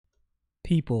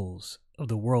peoples of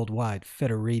the worldwide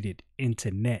federated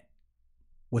internet.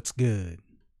 What's good?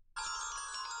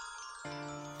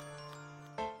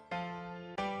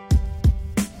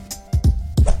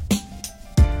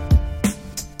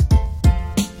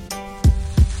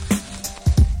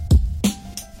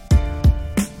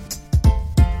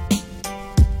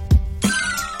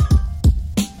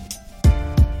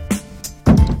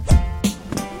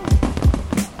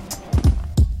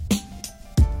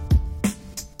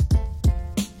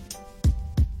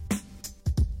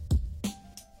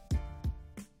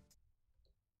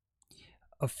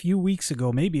 A few weeks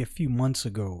ago, maybe a few months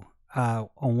ago,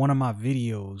 on one of my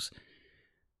videos,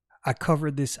 I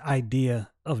covered this idea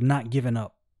of not giving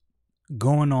up,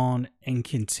 going on and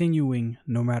continuing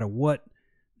no matter what,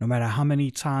 no matter how many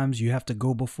times you have to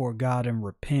go before God and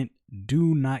repent.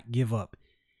 Do not give up.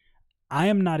 I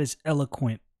am not as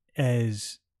eloquent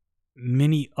as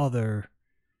many other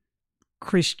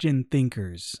Christian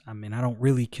thinkers. I mean, I don't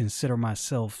really consider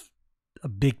myself a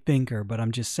big thinker, but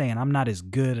I'm just saying I'm not as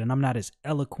good and I'm not as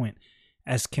eloquent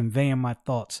as conveying my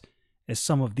thoughts as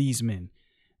some of these men.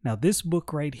 Now, this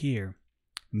book right here,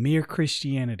 Mere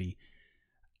Christianity,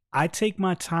 I take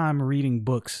my time reading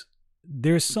books.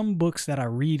 There's some books that I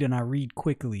read and I read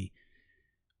quickly.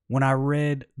 When I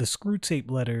read the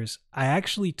Screwtape Letters, I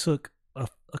actually took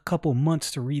a couple months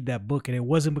to read that book, and it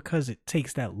wasn't because it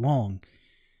takes that long.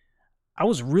 I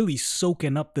was really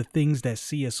soaking up the things that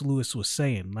C.S. Lewis was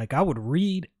saying. Like, I would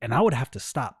read and I would have to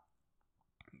stop.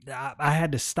 I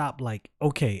had to stop, like,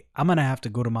 okay, I'm going to have to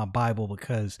go to my Bible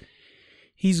because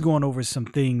he's going over some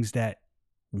things that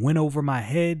went over my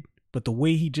head. But the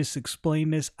way he just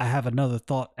explained this, I have another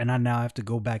thought and I now have to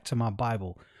go back to my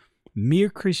Bible. Mere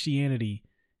Christianity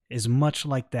is much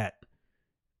like that.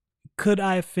 Could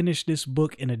I have finished this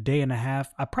book in a day and a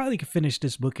half? I probably could finish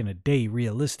this book in a day,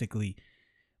 realistically.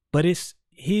 But it's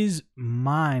his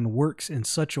mind works in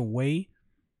such a way,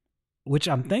 which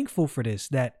I'm thankful for this,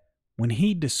 that when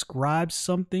he describes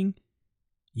something,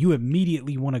 you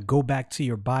immediately want to go back to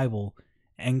your Bible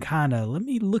and kind of, let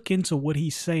me look into what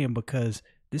he's saying because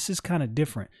this is kind of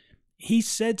different. He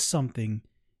said something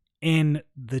in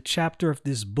the chapter of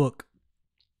this book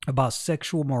about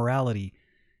sexual morality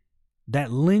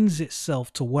that lends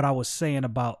itself to what I was saying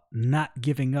about not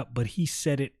giving up, but he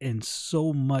said it in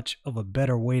so much of a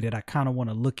better way that I kind of want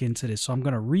to look into this. So I'm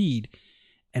going to read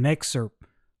an excerpt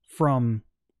from,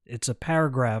 it's a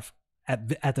paragraph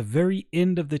at the very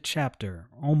end of the chapter,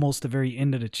 almost the very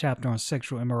end of the chapter on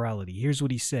sexual immorality. Here's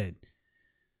what he said.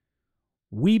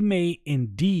 We may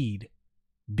indeed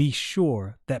be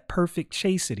sure that perfect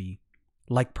chastity,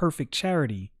 like perfect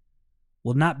charity,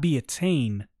 will not be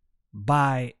attained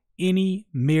by any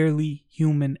merely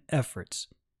human efforts.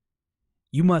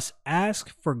 You must ask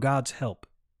for God's help.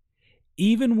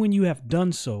 Even when you have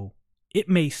done so, it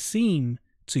may seem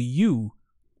to you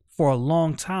for a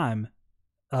long time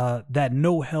that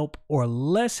no help or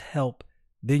less help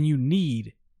than you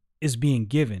need is being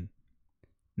given.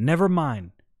 Never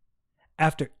mind.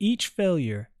 After each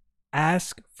failure,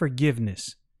 ask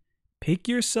forgiveness. Pick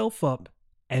yourself up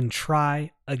and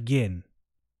try again.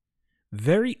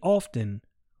 Very often,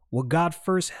 what God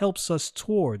first helps us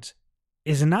towards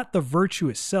is not the virtue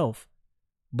itself,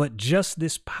 but just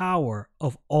this power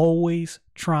of always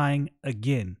trying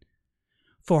again.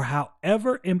 For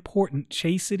however important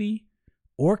chastity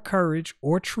or courage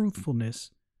or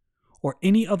truthfulness or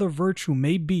any other virtue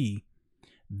may be,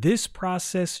 this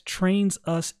process trains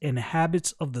us in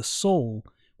habits of the soul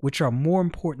which are more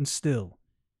important still.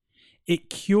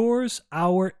 It cures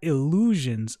our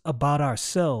illusions about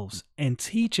ourselves and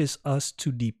teaches us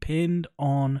to depend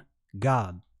on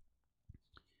God.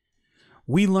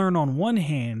 We learn on one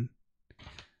hand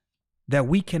that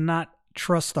we cannot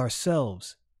trust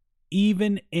ourselves,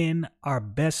 even in our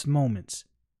best moments.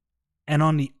 And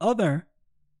on the other,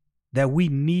 that we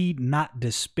need not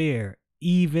despair,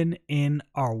 even in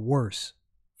our worst,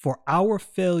 for our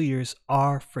failures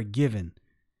are forgiven.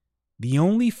 The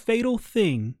only fatal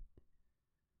thing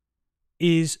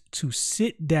is to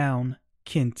sit down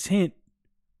content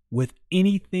with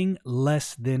anything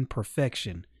less than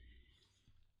perfection.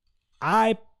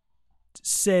 I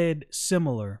said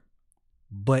similar,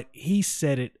 but he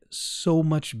said it so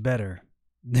much better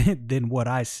than what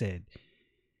I said.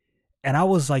 And I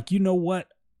was like, you know what?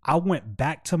 I went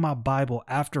back to my Bible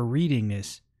after reading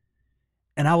this,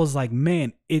 and I was like,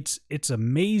 man, it's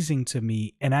amazing to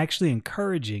me and actually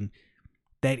encouraging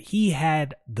that he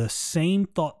had the same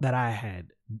thought that I had.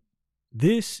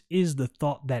 This is the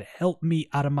thought that helped me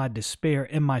out of my despair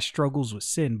and my struggles with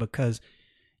sin, because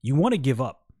you want to give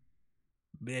up.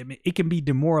 It can be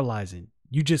demoralizing.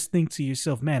 You just think to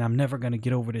yourself, man, I'm never going to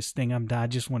get over this thing. I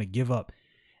just want to give up.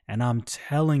 And I'm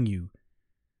telling you,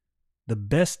 the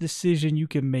best decision you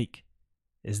can make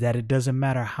is that it doesn't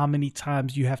matter how many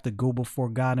times you have to go before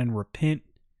God and repent.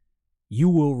 You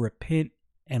will repent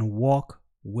and walk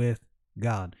with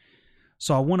God.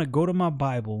 So I want to go to my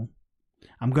Bible.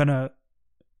 I'm going to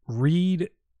read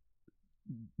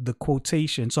the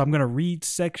quotation. So I'm going to read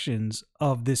sections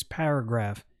of this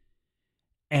paragraph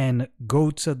and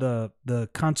go to the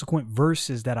consequent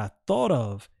verses that I thought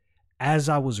of as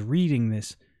I was reading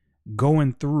this,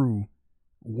 going through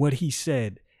what he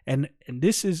said. And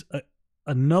this is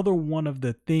another one of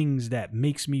the things that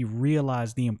makes me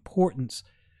realize the importance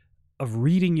of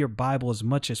reading your Bible as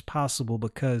much as possible,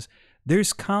 because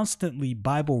there's constantly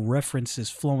Bible references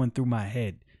flowing through my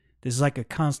head. This is like a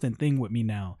constant thing with me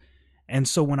now. And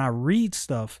so when I read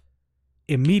stuff,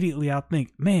 immediately I'll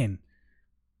think, man,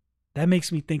 that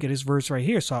makes me think of this verse right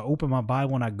here. So I open my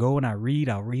Bible and I go and I'll read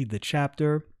the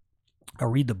chapter, I'll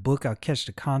read the book, I'll catch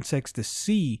the context to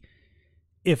see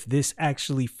if this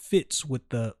actually fits with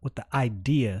the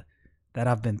idea that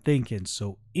I've been thinking.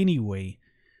 So anyway,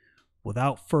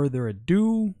 without further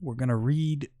ado, we're going to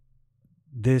read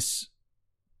this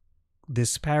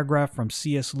paragraph from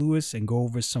C.S. Lewis and go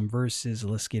over some verses.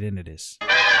 Let's get into this.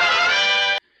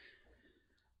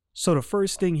 So the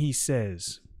first thing he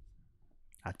says,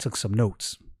 I took some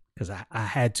notes because I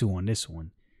had to on this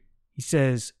one. He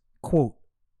says, quote,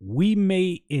 "We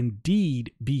may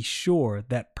indeed be sure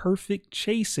that perfect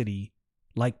chastity,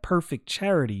 like perfect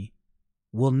charity,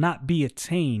 will not be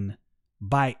attained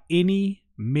by any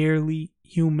merely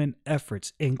human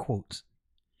efforts," end quotes.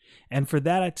 And for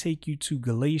that, I take you to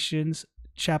Galatians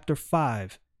chapter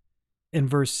 5 and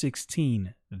verse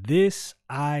 16. "This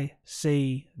I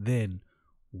say then,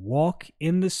 walk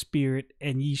in the Spirit,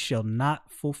 and ye shall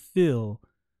not fulfill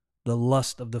the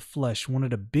lust of the flesh." One of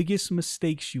the biggest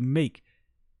mistakes you make,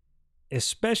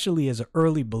 especially as an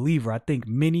early believer, I think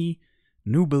many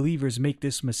new believers make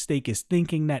this mistake, is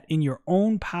thinking that in your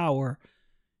own power,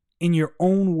 in your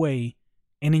own way,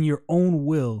 and in your own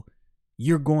will,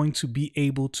 you're going to be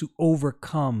able to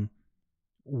overcome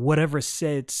whatever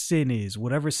said sin is,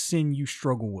 whatever sin you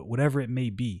struggle with, whatever it may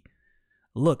be.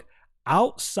 Look,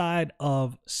 outside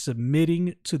of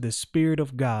submitting to the Spirit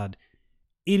of God,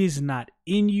 it is not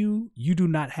in you. You do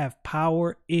not have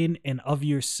power in and of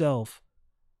yourself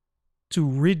to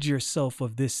rid yourself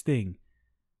of this thing.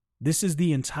 This is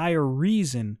the entire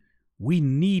reason we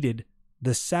needed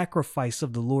the sacrifice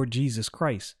of the Lord Jesus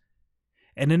Christ.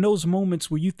 And in those moments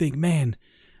where you think, man,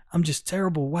 I'm just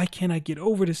terrible, why can't I get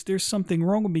over this? There's something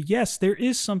wrong with me. Yes, there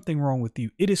is something wrong with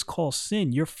you. It is called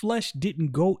sin. Your flesh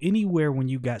didn't go anywhere when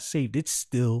you got saved. It's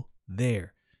still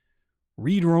there.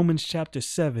 Read Romans chapter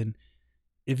 7.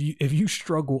 If you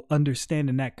struggle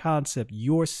understanding that concept,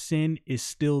 your sin is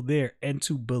still there. And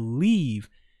to believe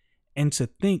and to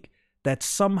think that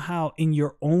somehow in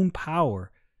your own power,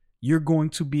 you're going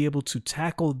to be able to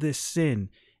tackle this sin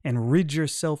and rid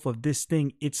yourself of this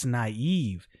thing, it's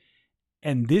naive.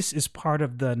 And this is part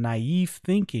of the naive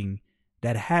thinking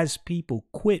that has people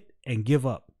quit and give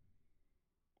up.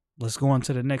 Let's go on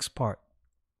to the next part.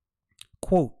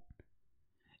 Quote,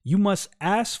 "You must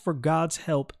ask for God's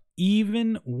help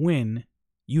even when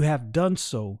you have done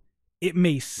so. It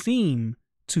may seem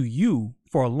to you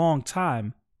for a long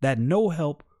time that no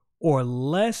help or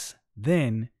less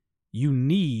than you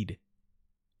need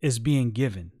is being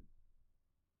given."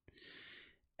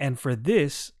 And for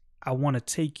this, I want to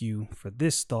take you, for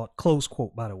this thought, close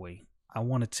quote, by the way, I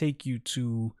want to take you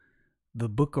to the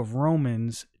book of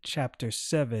Romans, chapter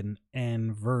 7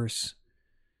 and verse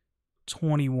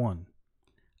 21.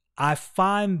 "I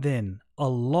find then a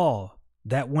law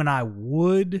that when I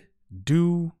would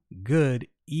do good,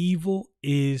 evil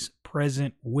is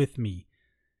present with me.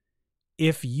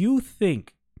 If you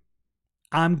think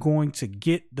I'm going to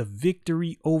get the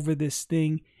victory over this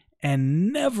thing,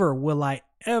 and never will I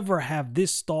ever have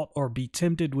this thought or be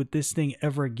tempted with this thing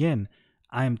ever again,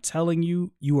 I am telling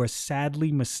you, you are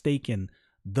sadly mistaken.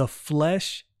 The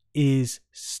flesh is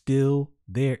still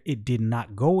there. It did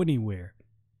not go anywhere."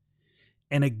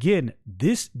 And again,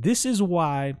 this is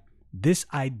why this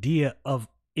idea of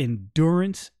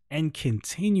endurance and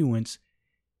continuance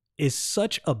is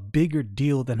such a bigger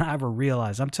deal than I ever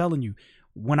realized. I'm telling you,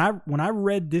 when I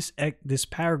read this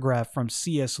paragraph from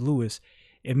C.S. Lewis,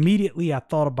 immediately I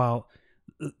thought about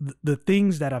the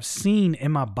things that I've seen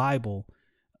in my Bible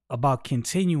about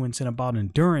continuance and about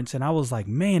endurance. And I was like,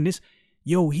 man,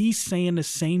 he's saying the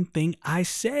same thing I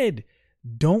said.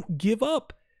 Don't give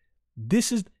up.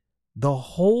 This is the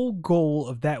whole goal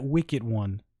of that wicked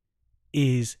one,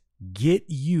 is get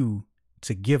you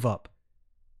to give up.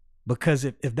 Because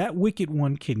if that wicked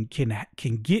one can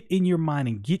get in your mind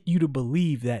and get you to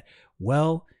believe that,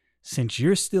 well, since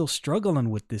you're still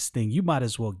struggling with this thing, you might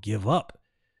as well give up.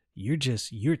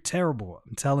 You're terrible.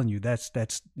 I'm telling you, that's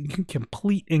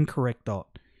complete incorrect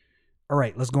thought. All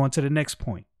right, let's go on to the next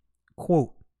point.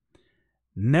 Quote,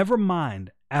 never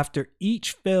mind, after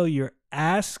each failure,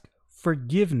 ask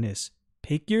forgiveness,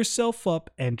 pick yourself up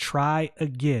and try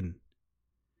again.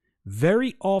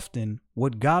 Very often,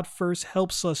 what God first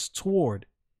helps us toward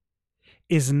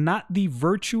is not the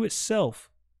virtue itself,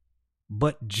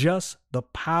 but just the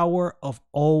power of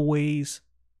always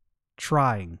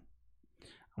trying.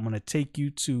 I'm going to take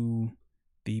you to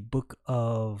the book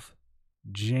of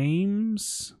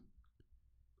James,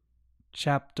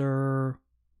 chapter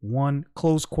 1,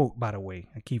 close quote, by the way.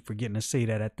 I keep forgetting to say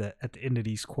that at the end of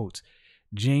these quotes.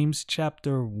 James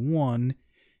chapter 1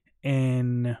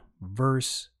 and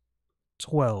verse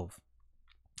 12.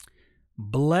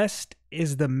 Blessed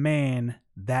is the man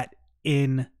that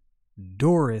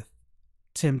endureth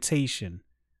temptation,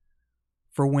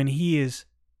 for when he is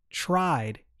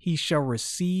tried, he shall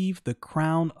receive the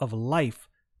crown of life,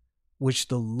 which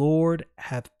the Lord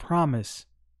hath promised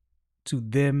to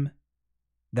them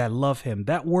that love him.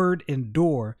 That word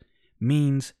endure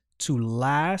means to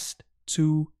last,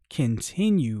 to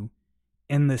continue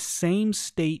in the same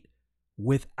state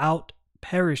without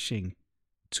perishing,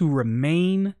 to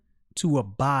remain, to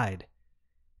abide.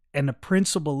 And the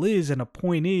principle is, and the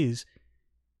point is,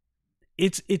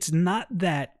 it's not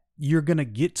that you're going to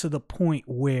get to the point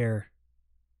where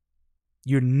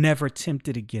you're never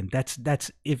tempted again.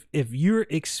 That's if you're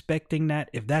expecting that,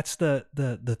 if that's the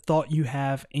thought you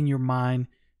have in your mind,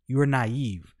 you're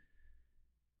naive.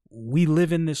 We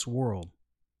live in this world.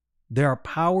 There are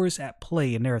powers at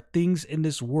play, and there are things in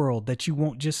this world that you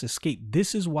won't just escape.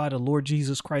 This is why the Lord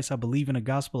Jesus Christ, I believe in the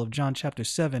Gospel of John chapter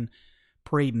 7,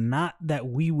 prayed not that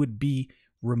we would be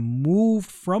removed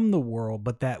from the world,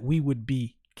 but that we would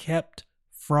be kept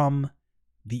from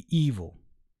the evil.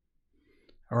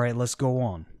 All right, let's go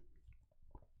on.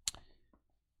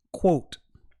 Quote,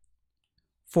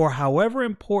 for however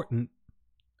important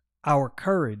our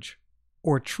courage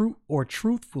or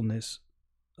truthfulness,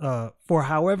 or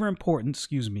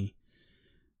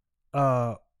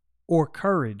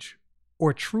courage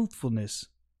or truthfulness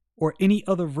or any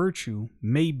other virtue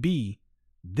may be,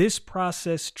 this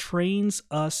process trains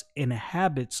us in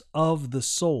habits of the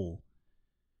soul,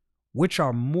 which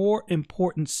are more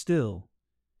important still.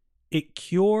 It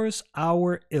cures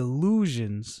our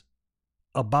illusions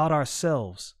about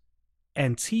ourselves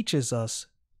and teaches us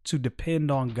to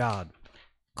depend on God.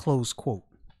 Close quote.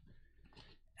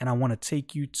 And I want to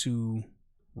take you to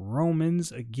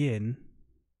Romans again.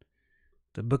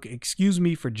 The book, excuse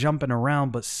me for jumping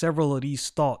around, but several of these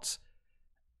thoughts,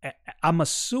 I'm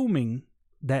assuming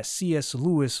that C.S.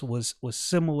 Lewis was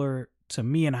similar to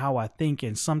me in how I think.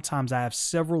 And sometimes I have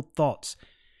several thoughts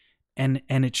and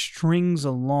it strings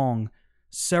along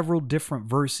several different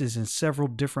verses in several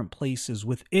different places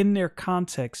within their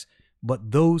context.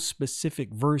 But those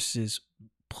specific verses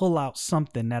pull out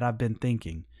something that I've been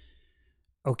thinking.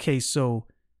 Okay, so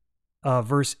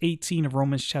verse 18 of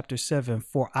Romans chapter 7,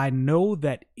 for I know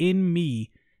that in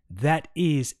me, that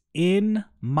is in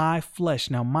my flesh.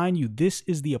 Now, mind you, this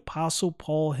is the Apostle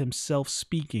Paul himself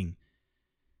speaking.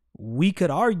 We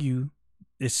could argue,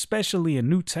 especially in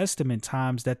New Testament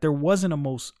times, that there wasn't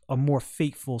a more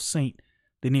faithful saint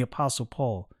than the Apostle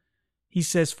Paul. He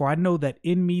says, for I know that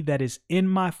in me, that is in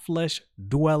my flesh,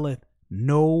 dwelleth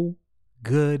no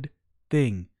good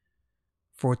thing.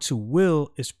 For to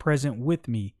will is present with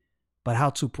me, but how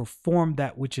to perform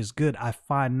that which is good I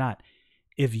find not.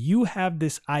 If you have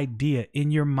this idea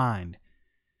in your mind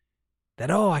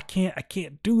that, oh, I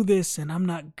can't do this and I'm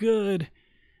not good,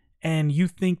 and you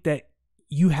think that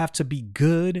you have to be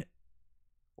good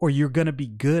or you're going to be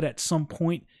good at some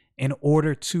point in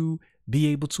order to be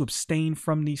able to abstain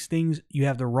from these things, you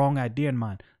have the wrong idea in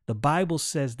mind. The Bible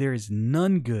says there is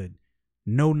none good,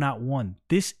 no, not one.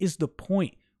 This is the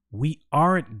point. We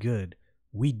aren't good.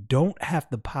 We don't have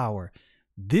the power.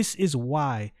 This is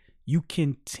why you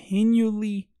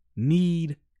continually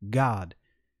need God.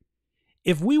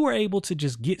 If we were able to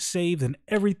just get saved and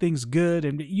everything's good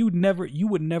and you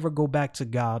would never go back to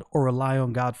God or rely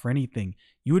on God for anything,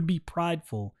 you would be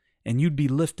prideful and you'd be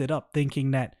lifted up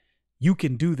thinking that you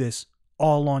can do this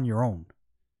all on your own.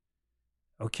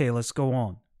 Okay, let's go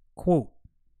on. Quote,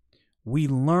 we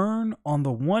learn on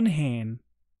the one hand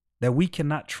that we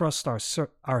cannot trust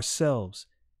ourselves,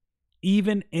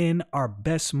 even in our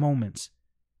best moments,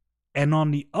 and on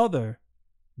the other,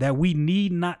 that we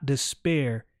need not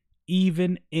despair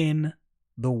even in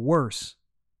the worst.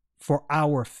 for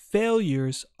our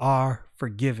failures are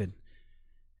forgiven.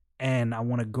 And I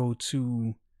want to go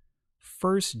to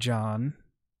 1 John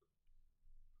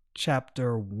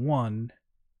chapter 1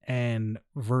 and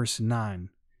verse 9.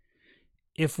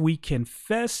 If we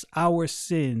confess our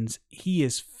sins, he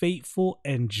is faithful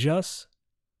and just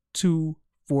to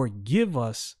forgive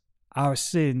us our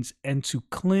sins and to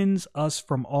cleanse us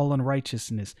from all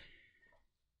unrighteousness.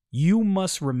 You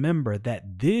must remember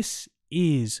that this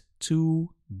is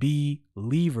to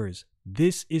believers.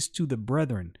 This is to the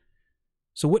brethren.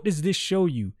 So what does this show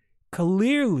you?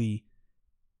 Clearly,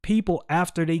 people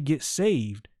after they get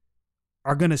saved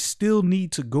are going to still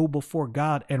need to go before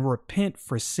God and repent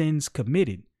for sins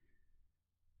committed.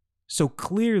 So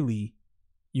clearly,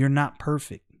 you're not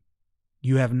perfect.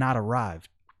 You have not arrived.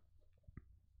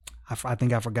 I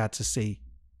think I forgot to say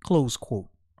close quote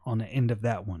on the end of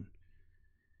that one.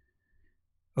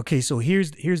 Okay, so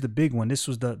here's the big one. This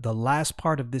was the last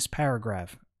part of this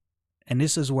paragraph. And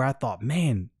this is where I thought,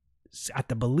 man, I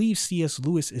believe C.S.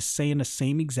 Lewis is saying the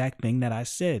same exact thing that I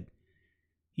said.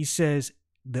 He says,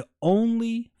 the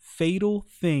only fatal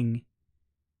thing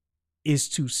is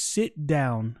to sit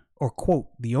down, or quote,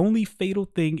 the only fatal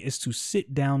thing is to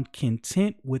sit down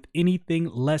content with anything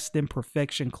less than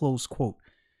perfection, close quote.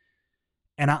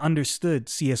 And I understood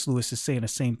C.S. Lewis is saying the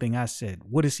same thing I said.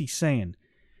 What is he saying?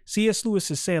 C.S. Lewis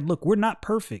is saying, look, we're not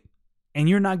perfect and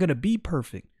you're not going to be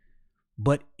perfect,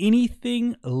 but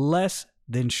anything less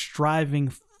than striving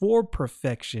for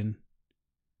perfection,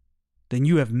 then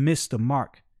you have missed the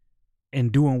mark in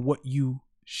doing what you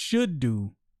should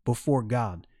do before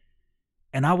God.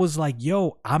 And I was like,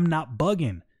 yo, I'm not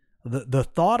bugging. The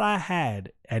thought I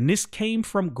had, and this came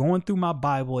from going through my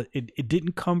Bible. It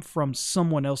didn't come from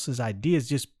someone else's ideas,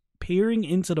 just peering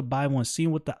into the Bible and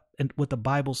seeing what the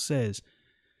Bible says.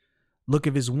 Look,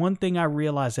 if it's one thing I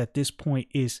realize at this point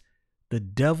is the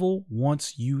devil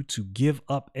wants you to give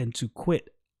up and to quit.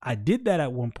 I did that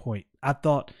at one point. I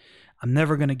thought, I'm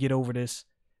never going to get over this.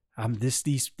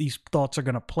 These thoughts are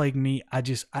going to plague me. I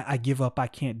give up. I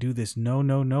can't do this.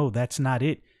 No. That's not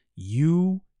it.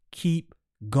 You keep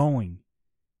going.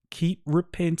 Keep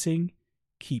repenting.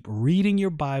 Keep reading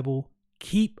your Bible.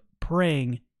 Keep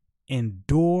praying.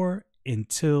 Endure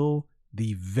until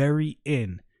the very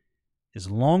end. As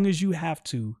long as you have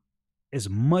to, as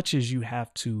much as you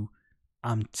have to,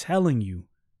 I'm telling you,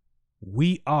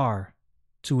 we are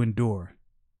to endure.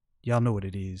 Y'all know what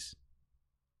it is.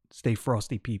 Stay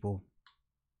frosty, people.